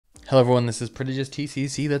Hello everyone, this is Prodigious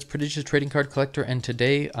TCC, that's Prodigious Trading Card Collector, and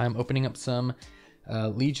today I'm opening up some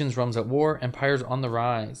Legions, Realms at War, Empires on the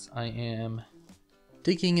Rise. I am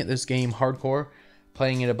digging at this game hardcore,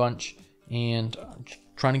 playing it a bunch, and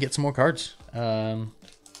trying to get some more cards.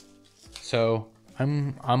 So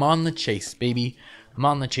I'm on the chase, baby. I'm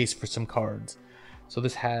on the chase for some cards. So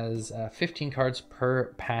this has 15 cards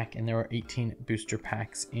per pack, and there are 18 booster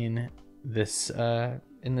packs in this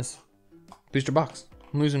booster box.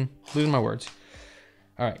 I'm losing my words.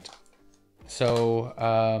 All right. So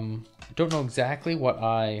don't know exactly what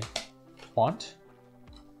I want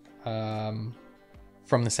from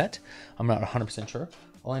the set. I'm not 100% sure.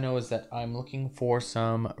 All I know is that I'm looking for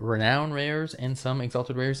some Renown rares and some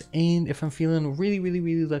Exalted rares, and if I'm feeling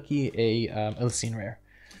really lucky, a Elysian rare.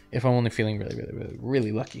 If I'm only feeling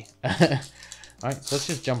really lucky. All right, so let's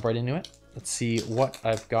just jump right into it. Let's see what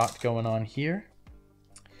I've got going on here.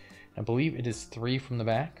 I believe it is 3 from the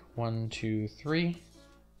back. 1, 2, 3.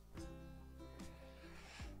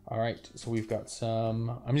 All right, so we've got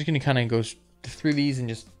some. I'm just going to kind of go through these and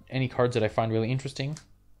just any cards that I find really interesting.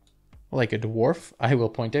 Like a dwarf, I will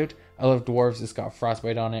point out. I love dwarves. It's got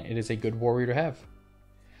frostbite on it. It is a good warrior to have.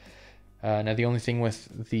 Now the only thing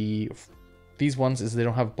with these ones is they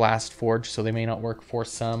don't have Blast Forge, so they may not work for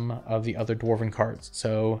some of the other dwarven cards.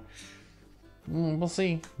 So we'll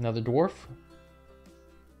see. Another dwarf.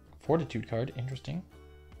 Fortitude card, interesting.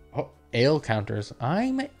 Oh, ale counters.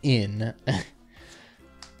 I'm in.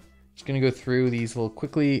 Just gonna go through these a little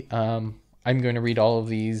quickly. I'm going to read all of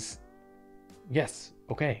these. Yes,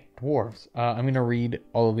 okay, dwarves. I'm gonna read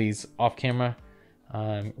all of these off camera.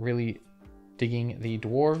 I'm really digging the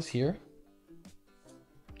dwarves here.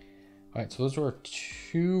 All right, so those were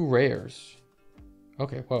 2 rares.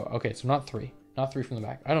 Okay, well, okay, so not 3 from the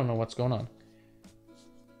back. I don't know what's going on.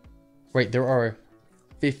 Right, there are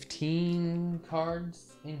 15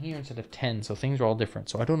 cards in here instead of 10, so things are all different.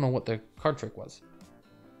 So I don't know what the card trick was,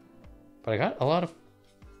 but I got a lot of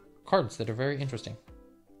cards that are very interesting.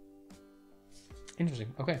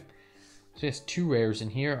 Okay, so yes, 2 rares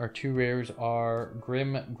in here. Our 2 rares are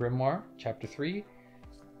Grim Grimoire Chapter 3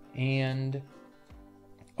 and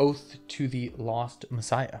Oath to the Lost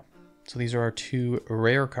Messiah. So these are our 2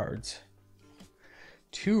 rare cards.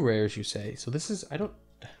 2 rares, you say? So this is,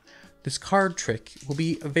 this card trick will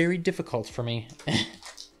be very difficult for me.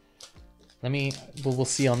 We'll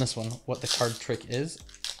see on this one what the card trick is.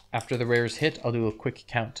 After the rares hit, I'll do a quick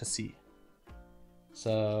count to see.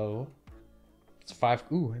 So it's 5.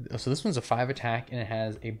 Ooh, so this one's a 5 attack and it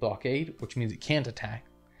has a blockade, which means it can't attack.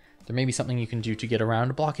 There may be something you can do to get around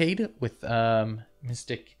a blockade with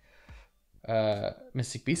Mystic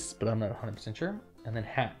Beasts, but I'm not 100% sure. And then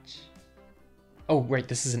Hatch. Oh, right,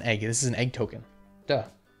 this is an egg. This is an egg token. Duh,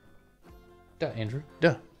 Andrew.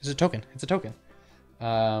 Duh. It's a token. It's a token.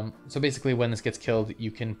 So basically, when this gets killed,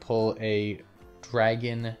 you can pull a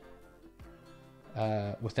dragon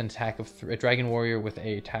with an attack of a dragon warrior with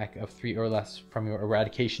a attack of 3 or less from your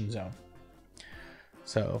eradication zone.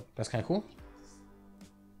 So that's kind of cool.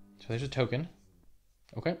 So there's a token.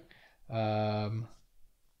 Okay.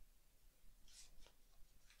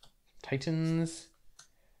 Titans.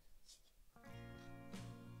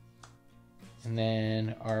 And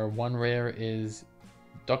then our 1 rare is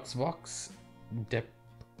Duxvox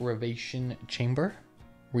Deprivation Chamber.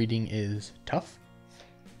 Reading is tough.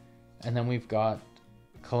 And then we've got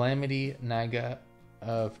Calamity Naga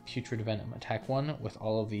of Putrid Venom. Attack 1 with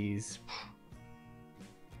all of these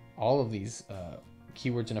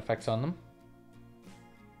keywords and effects on them.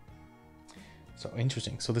 So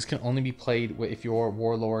interesting. So this can only be played if your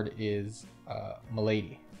warlord is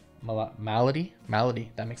Malady. Malady,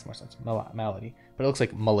 that makes more sense. Malady, but it looks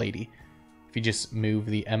like Malady if you just move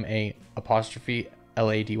the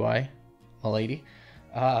M-A-apostrophe-L-A-D-Y, Malady.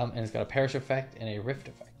 And it's got a perish effect and a rift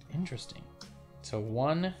effect. Interesting. So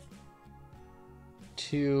 1,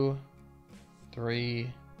 2,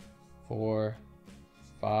 3, 4,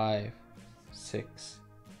 5, 6,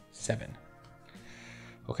 7.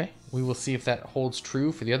 Okay, we will see if that holds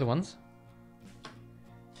true for the other ones.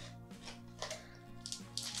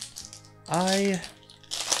 I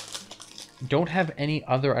don't have any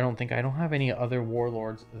other, I don't have any other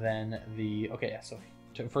warlords than the, okay, yeah, so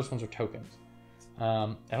first ones are tokens.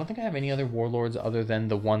 I don't think I have any other warlords other than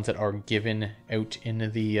the ones that are given out in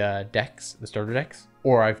the decks, the starter decks,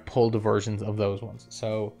 or I've pulled versions of those ones.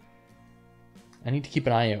 So I need to keep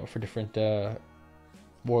an eye out for different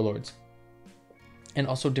warlords and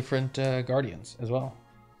also different guardians as well.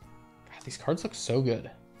 God, these cards look so good.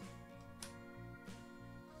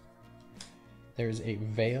 There's a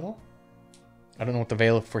Veil. I don't know what the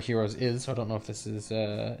Veil for Heroes is, so I don't know if this is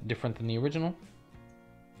different than the original.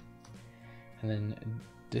 And then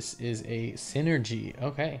this is a synergy.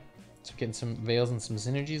 Okay. So getting some Veils and some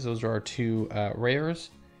synergies. Those are our two rares.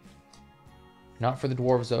 Not for the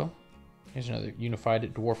dwarves though. Here's another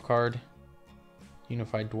unified dwarf card.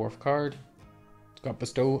 Unified dwarf card. It's got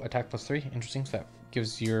bestow attack +3. Interesting. So that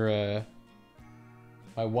gives your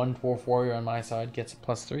my one dwarf warrior on my side gets a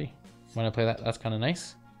 +3 when I play that. That's kind of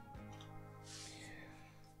nice.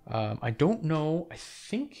 I don't know. I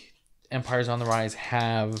think Empires on the Rise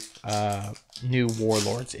have new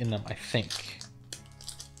warlords in them. I think,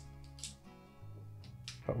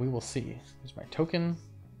 but we will see. Here's my token.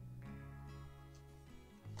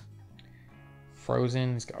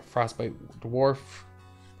 Frozen. He's got Frostbite Dwarf.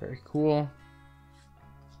 Very cool.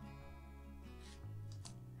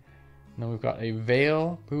 And then we've got a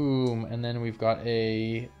Veil. Boom. And then we've got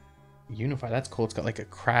a Unify. That's cool. It's got like a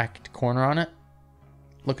cracked corner on it.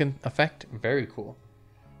 Looking effect. Very cool.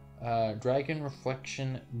 Dragon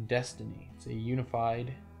Reflection Destiny. It's a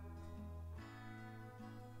unified.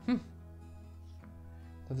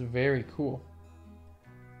 That's very cool.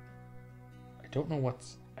 I don't know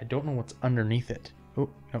what's underneath it. Oh,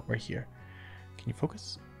 no, right here. Can you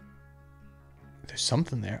focus? There's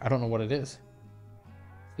something there. I don't know what it is.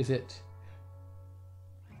 Is it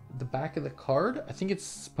the back of the card? I think it's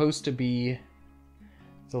supposed to be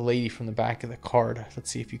the lady from the back of the card. Let's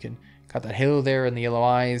see if you can. Got that halo there and the yellow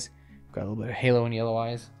eyes. Got a little bit of halo and yellow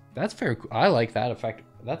eyes. That's very cool. I like that effect.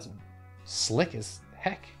 That's slick as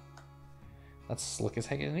heck. That's slick as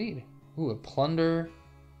heck indeed. Ooh, a plunder.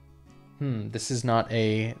 This is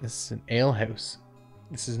an ale house.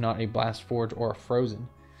 This is not a blast forge or a frozen.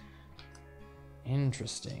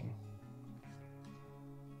 Interesting.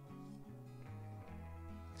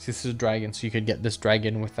 See, this is a dragon, so you could get this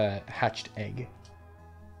dragon with a hatched egg.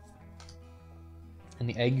 And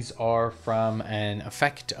the eggs are from an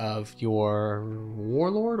effect of your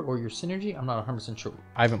warlord or your synergy. I'm not 100% sure.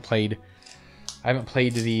 I haven't played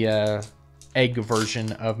the egg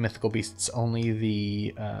version of Mythical Beasts. Only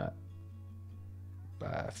the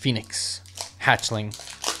Phoenix hatchling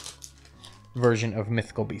version of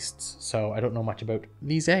Mythical Beasts. So I don't know much about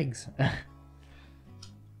these eggs.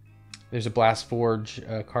 There's a Blast Forge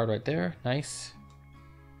card right there. Nice.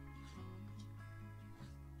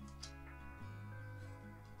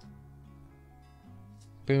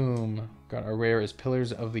 Boom. Got our rare is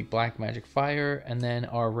Pillars of the Black Magic Fire. And then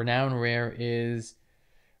our renown rare is,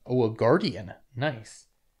 a Guardian. Nice.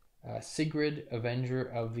 Sigrid, Avenger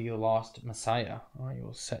of the Lost Messiah. Alright,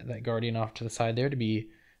 we'll set that Guardian off to the side there to be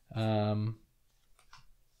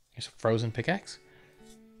here's a frozen pickaxe.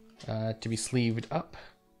 To be sleeved up.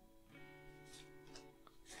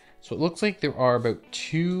 So it looks like there are about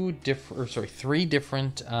three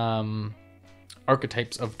different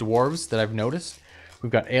archetypes of dwarves that I've noticed.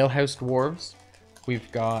 We've got Alehouse dwarves.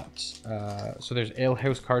 We've got so there's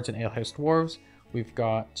Alehouse cards and Alehouse dwarves. We've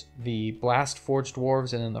got the Blast Forge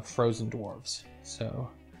dwarves and then the Frozen dwarves. So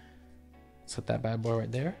set that bad boy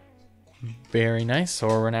right there. Very nice. So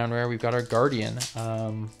our renowned rare, we've got our Guardian.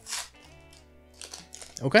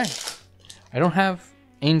 Okay, I don't have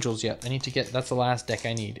Angels yet. I need to get, that's the last deck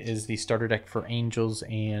I need, is the starter deck for Angels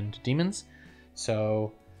and Demons.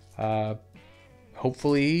 So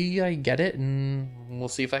hopefully I get it and we'll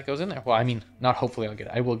see if that goes in there. Well, I mean, not hopefully I'll get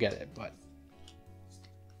it. I will get it, but.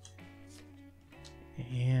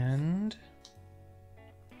 And.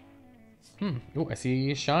 Oh, I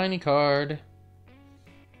see a shiny card.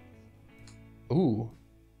 Ooh.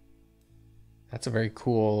 That's a very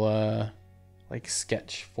cool, like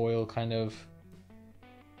sketch foil kind of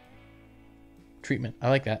treatment. I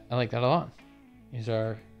like that. I like that a lot. Here's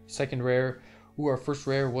our second rare. Ooh, our first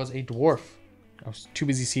rare was a dwarf. I was too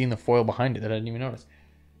busy seeing the foil behind it that I didn't even notice.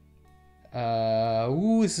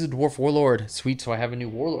 Ooh, this is a dwarf warlord. Sweet, so I have a new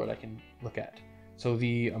warlord I can look at. So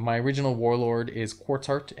my original warlord is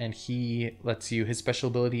Quartzheart, and he lets you, his special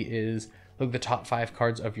ability is look at the top 5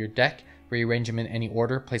 cards of your deck, rearrange them in any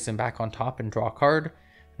order, place them back on top and draw a card.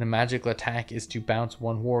 And the magical attack is to bounce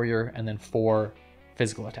 1 warrior and then 4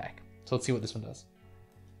 physical attack. So let's see what this one does.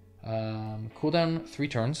 Cooldown 3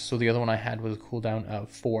 turns. So the other one I had was a cooldown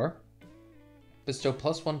of 4. Bestow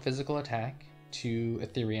 +1 physical attack to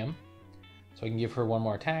Ethereum. So I can give her 1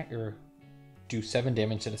 more attack or do 7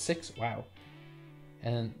 damage instead of 6. Wow.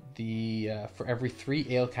 And the for every 3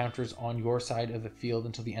 ale counters on your side of the field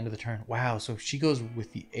until the end of the turn. Wow, so she goes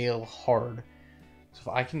with the ale hard. So if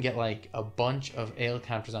I can get like a bunch of ale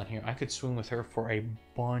counters on here, I could swing with her for a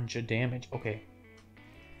bunch of damage. Okay.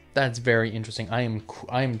 That's very interesting. I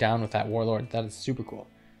am down with that warlord. That is super cool.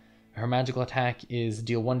 Her magical attack is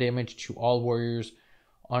deal 1 damage to all warriors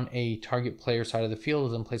on a target player side of the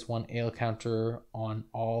field, then place 1 ale counter on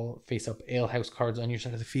all face-up alehouse cards on your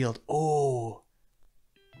side of the field. Oh,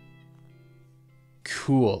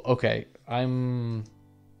 cool. Okay,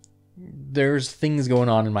 there's things going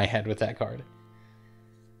on in my head with that card.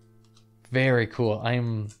 Very cool.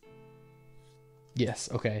 Yes,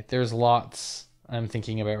 okay. There's lots I'm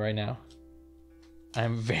thinking about right now.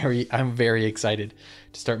 I'm very excited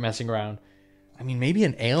to start messing around. I mean, maybe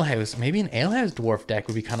an alehouse dwarf deck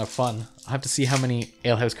would be kind of fun. I'll have to see how many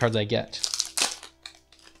alehouse cards I get.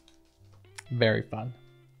 Very fun.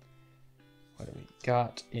 What do we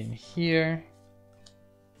got in here?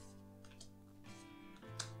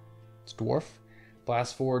 It's dwarf.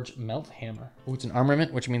 Blastforge Melt Hammer. Oh, it's an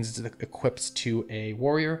armament, which means it's equipped to a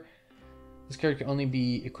warrior. This card can only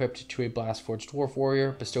be equipped to a Blastforge Dwarf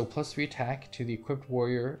Warrior. Bestow +3 attack to the equipped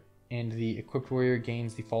warrior, and the equipped warrior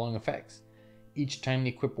gains the following effects. Each time the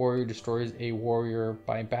equipped warrior destroys a warrior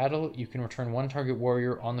by battle, you can return 1 target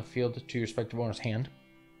warrior on the field to your respective owner's hand.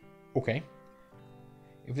 Okay.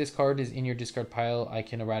 If this card is in your discard pile, I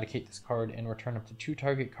can eradicate this card and return up to 2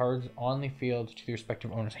 target cards on the field to the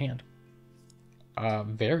respective owner's hand.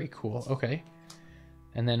 Very cool. Okay.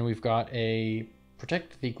 And then we've got a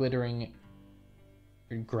Protect the Glittering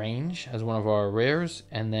Grange as one of our rares,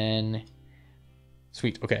 and then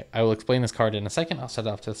sweet. Okay, I will explain this card in a second. I'll set it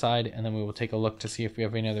off to the side, and then we will take a look to see if we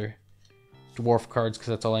have any other dwarf cards, because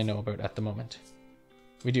that's all I know about at the moment.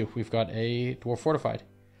 We do. We've got a Dwarf Fortified.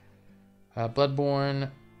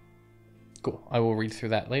 Bloodborne. Cool. I will read through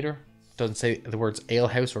that later. Doesn't say the words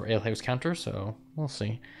alehouse or alehouse counter, so we'll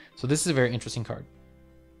see. So this is a very interesting card.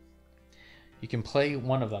 You can play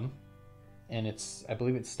one of them, and I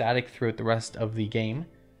believe it's static throughout the rest of the game.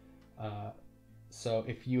 So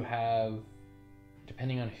if you have,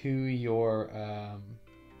 depending on who your,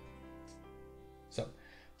 so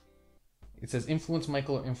it says influence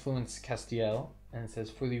Michael or influence Castiel, and it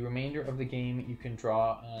says for the remainder of the game, you can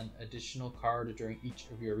draw an additional card during each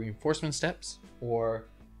of your reinforcement steps, or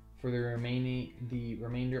for the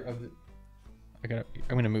remainder of the,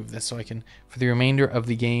 I'm gonna move this so I can, for the remainder of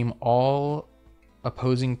the game, all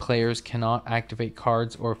opposing players cannot activate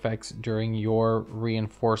cards or effects during your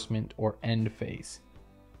reinforcement or end phase.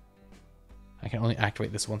 I can only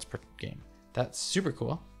activate this once per game. That's super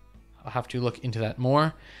cool. I'll have to look into that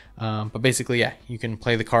more. But basically, yeah, you can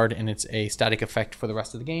play the card and it's a static effect for the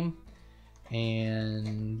rest of the game.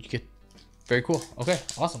 And you get very cool. Okay,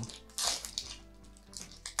 awesome.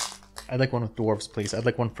 I'd like one with dwarves, please. I'd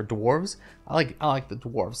like one for dwarves. I like the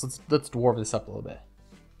dwarves. Let's dwarf this up a little bit.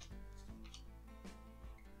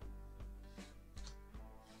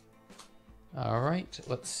 All right,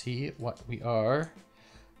 let's see what we are.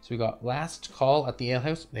 So we got Last Call at the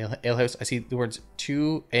alehouse. The alehouse, I see the words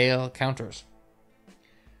 2 ale counters.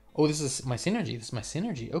 Oh, this is my synergy. This is my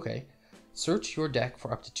synergy. Okay. Search your deck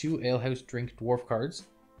for up to 2 alehouse drink dwarf cards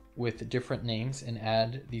with different names and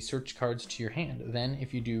add the search cards to your hand. Then,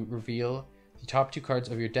 if you do, reveal the top 2 cards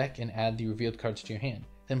of your deck and add the revealed cards to your hand.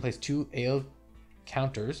 Then place 2 ale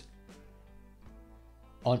counters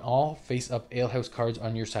on all face-up alehouse cards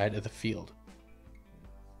on your side of the field.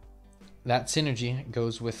 That synergy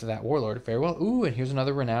goes with that warlord very well. Ooh, and here's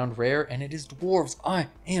another renowned rare, and it is dwarves. I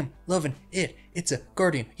am loving it. It's a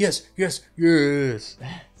guardian. Yes, yes, yes.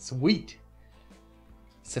 Sweet.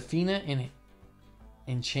 Safina and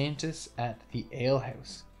Enchantress at the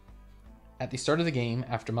alehouse. At the start of the game,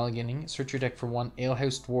 after mulliganing, search your deck for 1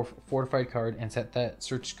 alehouse dwarf fortified card and set that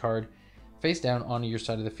search card face down onto your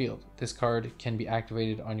side of the field. This card can be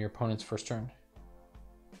activated on your opponent's first turn.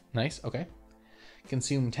 Nice, okay.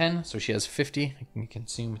 Consume 10, so she has 50. I can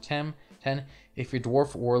consume 10. If your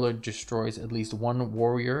dwarf warlord destroys at least 1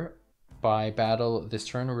 warrior by battle this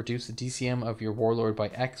turn, reduce the DCM of your warlord by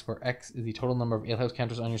X, where X is the total number of alehouse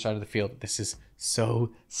counters on your side of the field. This is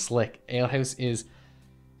so slick. Alehouse is,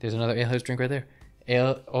 there's another alehouse drink right there.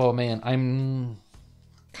 Oh man, I'm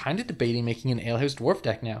kind of debating making an alehouse dwarf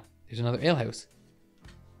deck now. There's another alehouse.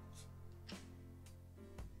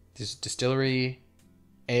 There's distillery,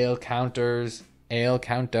 ale counters, ale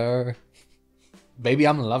counter. Baby,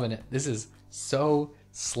 I'm loving it. This is so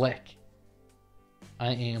slick.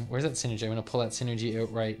 Where's that synergy? I'm gonna pull that synergy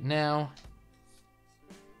out right now.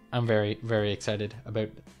 I'm very, very excited about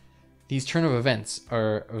these turn of events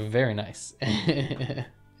are very nice. And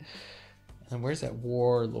where's that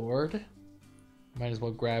warlord? Might as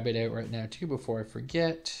well grab it out right now too before I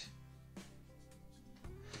forget.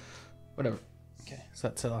 Whatever. Okay, so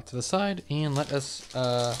that's it off to the side, and let us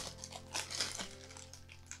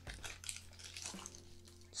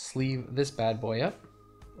sleeve this bad boy up,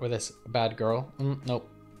 or this bad girl. Nope,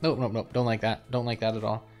 don't like that. Don't like that at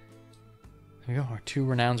all. There we go. Our 2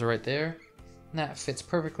 renowns are right there. And that fits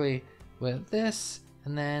perfectly with this.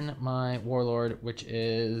 And then my warlord, which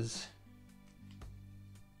is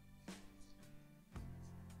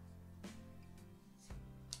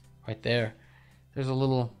right there. There's a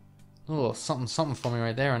little something for me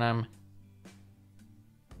right there, and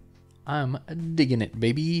I'm digging it,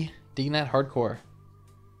 baby. Digging that hardcore.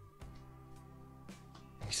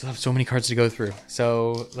 We still have so many cards to go through.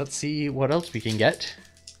 So let's see what else we can get.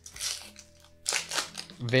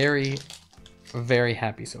 Very, very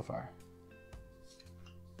happy so far.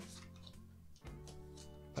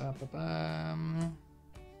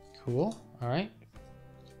 Cool. All right.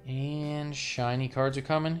 And shiny cards are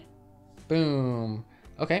coming. Boom.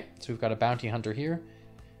 Okay, so we've got a bounty hunter here.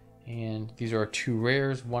 And these are our 2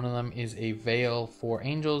 rares. One of them is a Veil for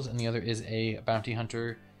Angels, and the other is a bounty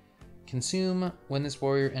hunter. Consume. When this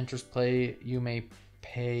warrior enters play, you may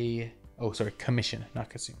pay... Oh, sorry, commission, not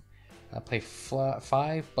consume. Play 5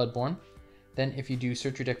 Bloodborne. Then if you do,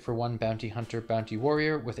 search your deck for 1 bounty hunter, bounty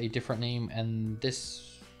warrior with a different name than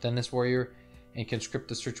this warrior, and conscript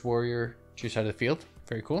the search warrior to your side of the field.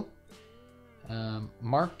 Very cool.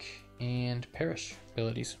 Mark and perish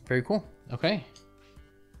abilities. Very cool. Okay.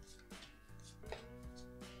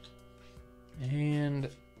 And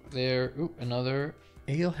there, ooh, another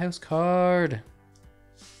alehouse card.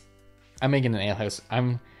 I'm making an alehouse.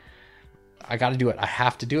 I gotta do it. I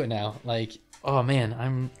have to do it now. Like, oh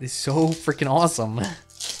man, it's so freaking awesome.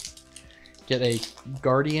 Get a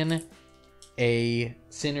Guardian, a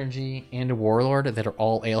Synergy, and a Warlord that are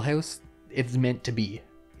all alehouse. It's meant to be.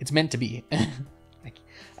 It's meant to be.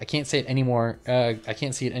 I can't say it anymore. I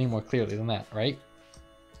can't see it any more clearly than that, right?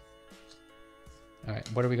 All right,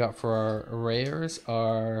 what do we got for our rares?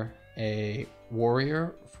 Are a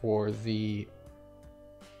warrior for the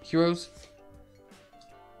heroes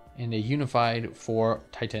and a unified for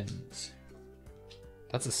titans.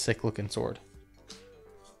 That's a sick looking sword.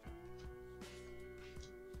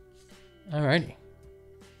 Alrighty.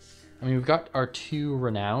 I mean, we've got our 2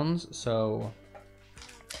 renowns, so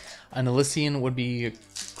an Elysian would be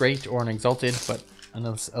great, or an Exalted, but an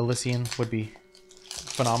Elysian would be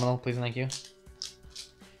phenomenal. Please and thank you.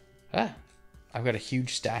 I've got a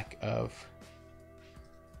huge stack of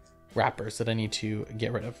wrappers that I need to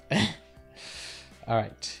get rid of.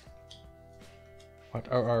 Alright. What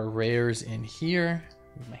are our rares in here?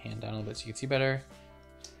 Move my hand down a little bit so you can see better.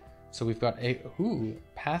 So we've got a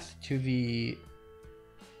Path to the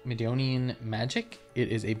Midonian Magic. It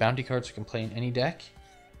is a bounty card, so you can play in any deck.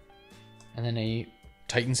 And then a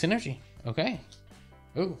Titan Synergy. Okay.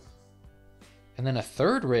 Ooh. And then a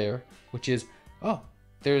 3rd rare, which is,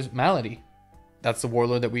 there's Malady. That's the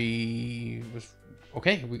warlord that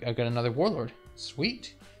I've got another warlord.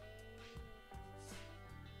 Sweet.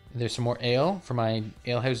 There's some more ale for my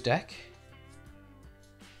alehouse deck.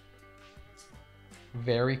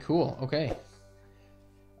 Very cool. Okay.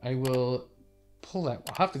 I will pull that.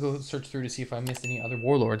 I'll have to go search through to see if I missed any other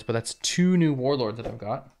warlords, but that's 2 new warlords that I've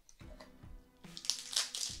got.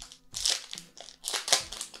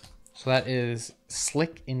 So that is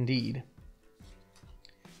slick indeed.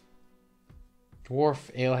 Dwarf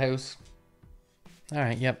alehouse. All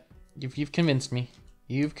right. Yep. You've convinced me.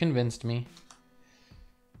 You've convinced me.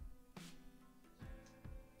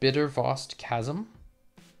 Bittervost Chasm.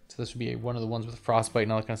 So this would be one of the ones with frostbite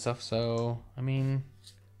and all that kind of stuff. So, I mean,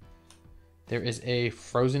 there is a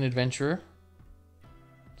Frozen Adventurer.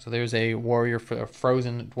 So there's a warrior for a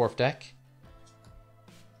Frozen Dwarf deck.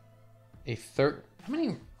 A third. How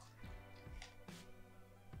many?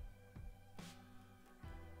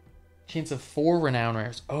 Chance of 4 renown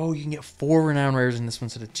rares. Oh, you can get 4 renown rares in this one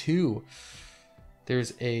instead of 2.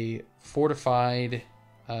 There's a fortified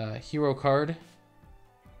hero card.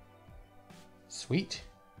 Sweet.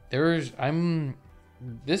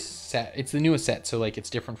 This set, it's the newest set, so like it's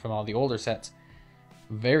different from all the older sets.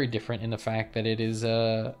 Very different in the fact that it is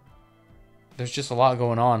there's just a lot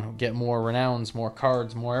going on. Get more renowns, more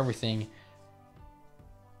cards, more everything.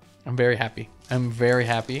 I'm very happy. I'm very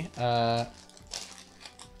happy.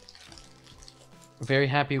 Very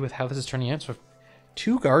happy with how this is turning out. So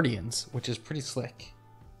 2 Guardians, which is pretty slick.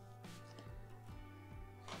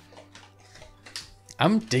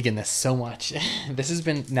 I'm digging this so much. This has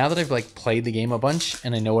been, now that I've like played the game a bunch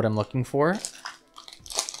and I know what I'm looking for,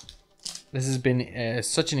 this has been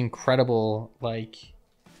such an incredible, like,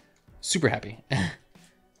 super happy. All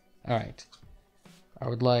right. I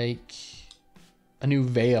would like a new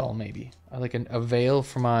Veil, maybe. I like a Veil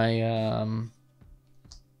for my,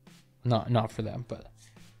 not for them, but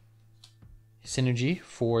Synergy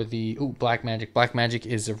for the, Black Magic. Black Magic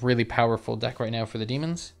is a really powerful deck right now for the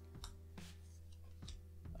demons.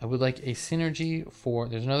 I would like a synergy for,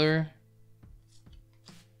 there's another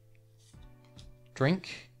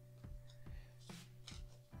drink.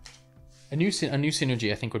 A new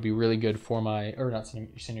synergy I think would be really good for my, or not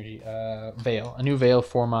synergy, veil. A new veil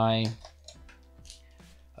for my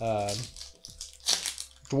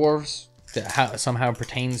dwarves that somehow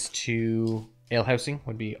pertains to alehousing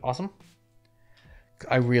would be awesome.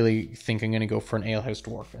 I really think I'm gonna go for an alehouse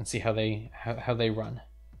dwarf and see how they run.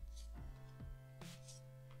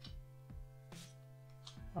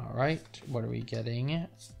 All right, what are we getting?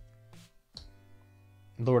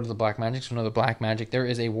 Lord of the Black Magic, so another black magic. There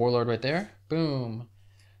is a warlord right there. Boom.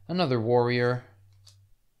 Another warrior.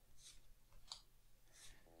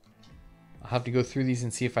 I'll have to go through these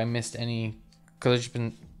and see if I missed any, because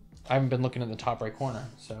I haven't been looking at the top right corner.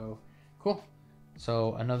 So cool.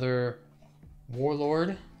 So another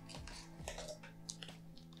warlord.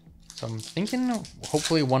 So I'm thinking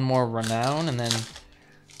hopefully one more renown, and then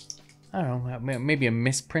I don't know, maybe a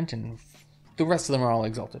misprint, and the rest of them are all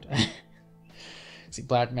exalted. See,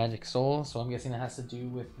 Black Magic Soul, so I'm guessing it has to do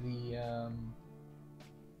with the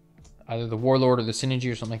either the Warlord or the Synergy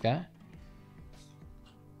or something like that.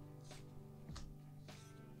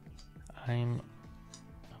 I'm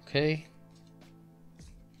okay.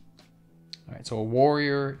 All right, so a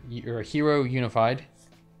warrior or a hero unified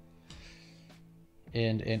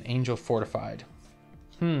and an angel fortified.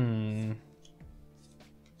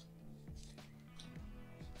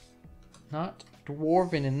 Not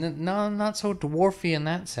dwarven and no, not so dwarfy in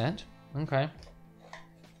that set. Okay.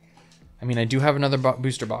 I mean, I do have another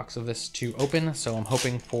booster box of this to open, so I'm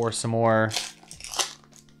hoping for some more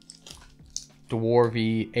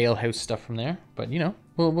dwarvy alehouse stuff from there. But you know,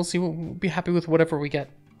 we'll see. We'll be happy with whatever we get,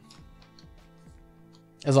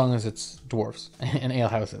 as long as it's dwarves and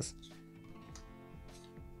alehouses.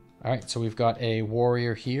 All right, so we've got a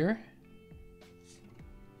warrior here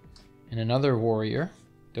and another warrior.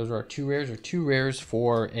 Those are our two rares, or two rares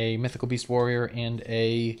for a Mythical Beast Warrior and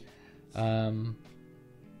a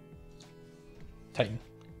Titan.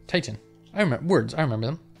 Titan. I remember words. I remember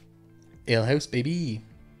them. Alehouse, baby.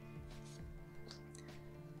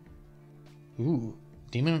 Ooh,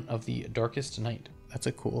 Demon of the Darkest Night. That's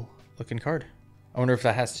a cool looking card. I wonder if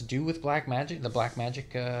that has to do with Black Magic, the Black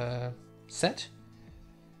Magic set.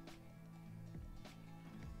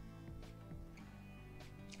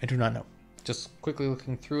 I do not know. Just quickly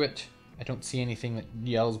looking through it, I don't see anything that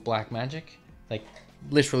yells Black Magic. Like,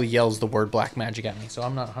 literally yells the word Black Magic at me, so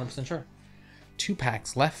I'm not 100% sure. 2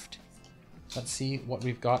 packs left. Let's see what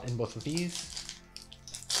we've got in both of these.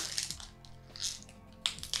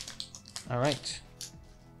 All right.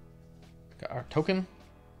 Got our token.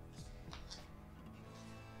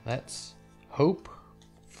 Let's hope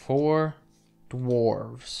for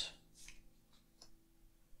dwarves.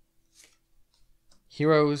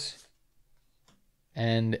 Heroes.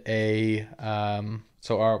 And a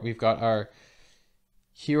we've got our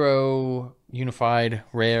hero unified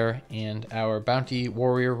rare and our bounty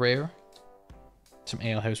warrior rare. Some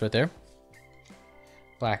alehouse right there.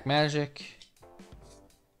 Black Magic.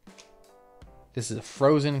 This is a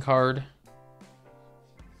frozen card.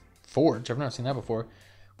 Forge. I've never seen that before.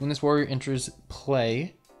 When this warrior enters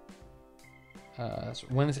play,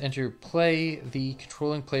 the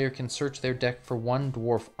controlling player can search their deck for one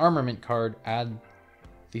dwarf armament card. Add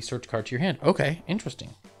the search card to your hand. Okay, interesting.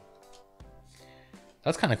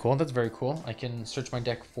 That's kind of cool. That's very cool. I can search my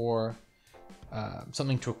deck for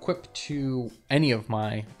something to equip to any of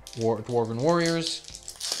my dwarven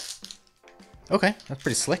warriors. Okay, that's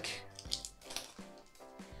pretty slick.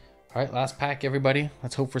 All right, last pack, everybody.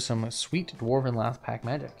 Let's hope for some sweet dwarven last pack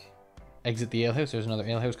magic. Exit the alehouse. There's another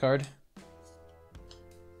alehouse card.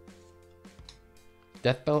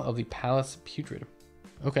 Deathbell of the Palace Putrid.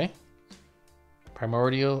 Okay.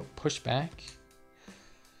 Primordial Pushback.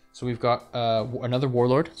 So we've got another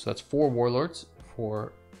warlord. So that's 4 warlords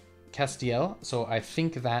for Castiel. So I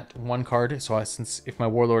think that one card. So since if my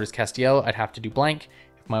warlord is Castiel, I'd have to do blank.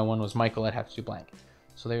 If my one was Michael, I'd have to do blank.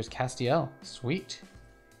 So there's Castiel. Sweet.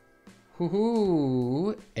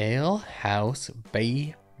 Woohoo! Alehouse,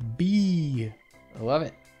 baby. I love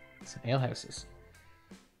it. Some alehouses.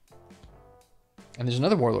 And there's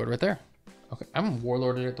another warlord right there. Okay, I'm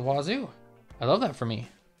warlorded at the wazoo. I love that for me.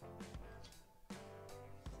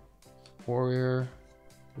 Warrior,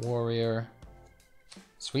 warrior.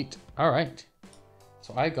 Sweet. All right.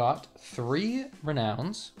 So I got 3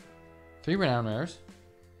 renowns, 3 renown rares,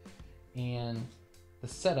 and the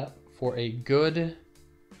setup for a good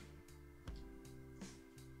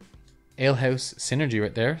alehouse synergy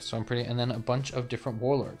right there. So I'm pretty, and then a bunch of different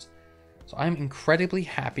warlords. So I'm incredibly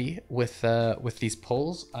happy with these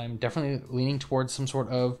pulls. I'm definitely leaning towards some sort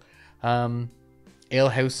of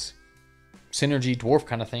alehouse synergy dwarf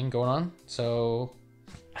kind of thing going on. So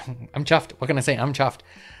I'm chuffed. What can I say? I'm chuffed.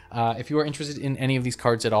 If you are interested in any of these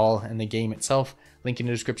cards at all and the game itself, link in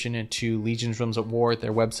the description to Legion's Realms at War,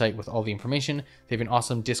 their website with all the information. They have an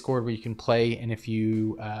awesome Discord where you can play, and if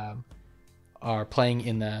you are playing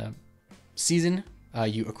in the season,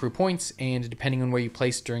 you accrue points, and depending on where you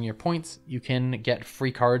place during your points, you can get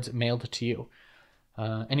free cards mailed to you.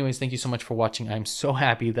 Anyways, thank you so much for watching. I'm so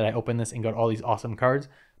happy that I opened this and got all these awesome cards.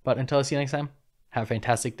 But until I see you next time, have a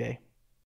fantastic day.